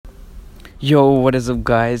Yo, what is up,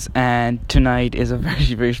 guys? And tonight is a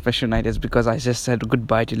very, very special night. It's because I just said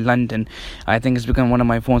goodbye to London. I think it's become one of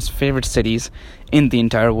my most favorite cities in the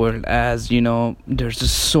entire world. As you know, there's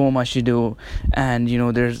just so much to do, and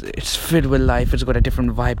it's filled with life. It's got a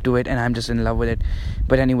different vibe to it, and I'm just in love with it.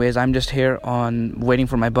 But anyways, I'm just here on waiting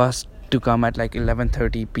for my bus to come at like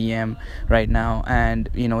 11:30 p.m. right now, and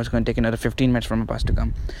it's going to take another 15 minutes for my bus to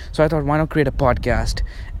come. So I thought, why not create a podcast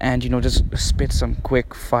and just spit some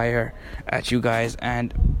quick fire at you guys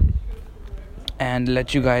and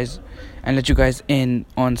let you guys in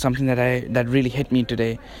on something that really hit me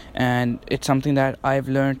today. And it's something that I've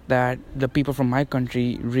learned that the people from my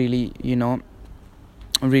country really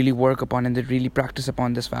work upon, and they really practice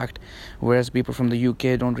upon this fact, whereas people from the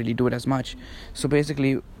UK don't really do it as much. So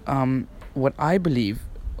basically, what I believe,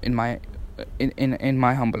 in my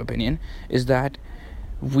humble opinion, is that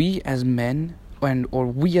we as men or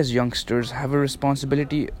we as youngsters have a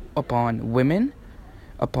responsibility upon women,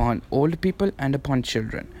 upon old people, and upon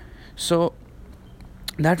children. So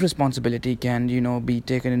that responsibility can be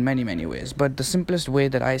taken in many, many ways, but the simplest way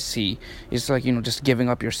that I see is like just giving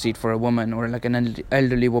up your seat for a woman, or like an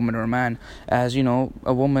elderly woman or a man. As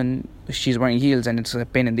a woman, she's wearing heels and it's a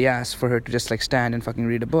pain in the ass for her to just like stand and fucking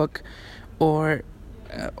read a book. Or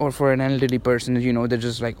for an elderly person, they're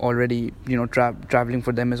just like already traveling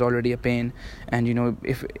for them is already a pain. And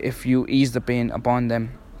if you ease the pain upon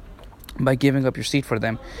them by giving up your seat for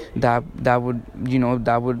them, that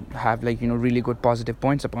would have like really good positive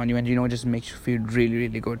points upon you, and just makes you feel really,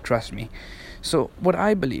 really good, trust me. So what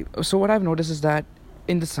I've noticed is that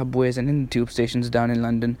in the subways and in the tube stations down in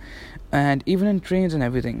London, and even in trains and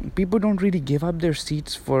everything, people don't really give up their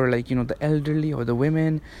seats for like the elderly or the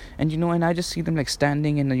women. And I just see them like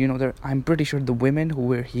standing, and I'm pretty sure the women who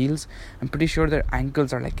wear heels, I'm pretty sure their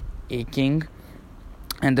ankles are like aching,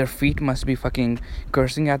 and their feet must be fucking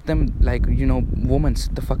cursing at them like, woman,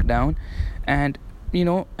 sit the fuck down. And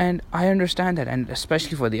and I understand that. And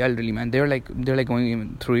especially for the elderly, man, they're like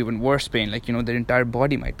going through even worse pain. Like their entire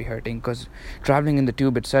body might be hurting, because traveling in the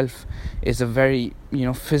tube itself is a very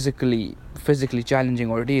physically challenging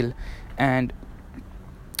ordeal. And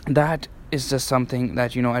that is just something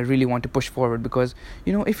that I really want to push forward, because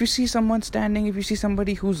if you see someone standing, if you see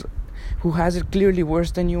somebody who has it clearly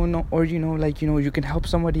worse than you, or you can help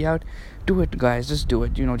somebody out, do it, guys. Just do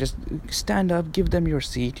it. Just stand up, give them your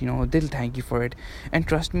seat. They'll thank you for it. And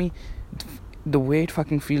trust me, the way it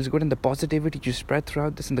fucking feels good, and the positivity you spread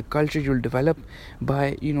throughout this, and the culture you'll develop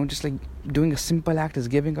by just like doing a simple act as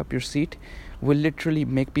giving up your seat, will literally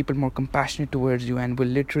make people more compassionate towards you, and will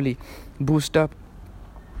literally boost up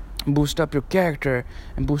your character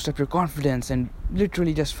and boost up your confidence. And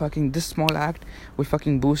literally just fucking this small act will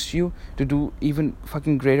fucking boost you to do even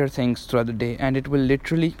fucking greater things throughout the day. And it will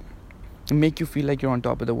literally make you feel like you're on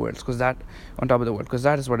top of the world, because that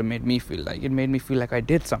is what it made me feel like. It made me feel like I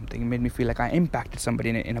did something. It made me feel like I impacted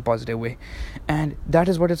somebody in a positive way. And that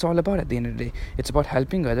is what it's all about at the end of the day. It's about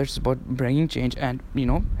helping others. It's about bringing change. And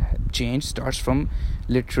change starts from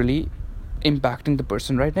literally impacting the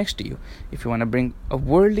person right next to you. If you want to bring a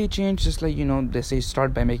worldly change, just like they say,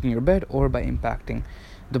 start by making your bed, or by impacting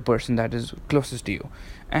the person that is closest to you.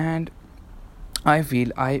 And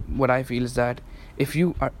what I feel is that if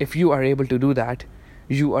you are able to do that,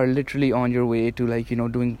 you are literally on your way to like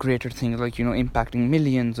doing greater things, like impacting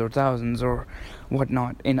millions or thousands or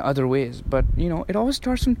whatnot in other ways. But it always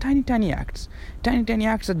starts from tiny acts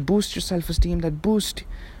that boost your self-esteem, that boost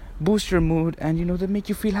your mood, and that make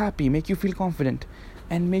you feel happy, make you feel confident,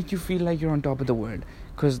 and make you feel like you're on top of the world.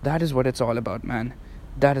 Because that is what it's all about, man.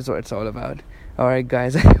 That is what it's all about. Alright,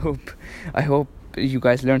 guys, I hope you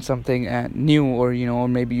guys learned something new, or or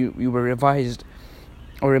maybe you were revised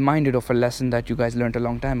or reminded of a lesson that you guys learned a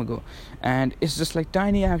long time ago. And it's just like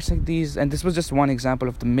tiny acts like these, and this was just one example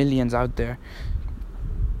of the millions out there.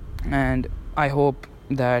 And I hope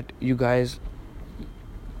that you guys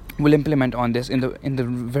will implement on this in the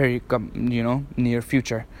very near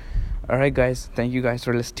future. Alright, guys, thank you guys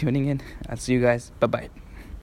for tuning in. I'll see you guys. Bye bye.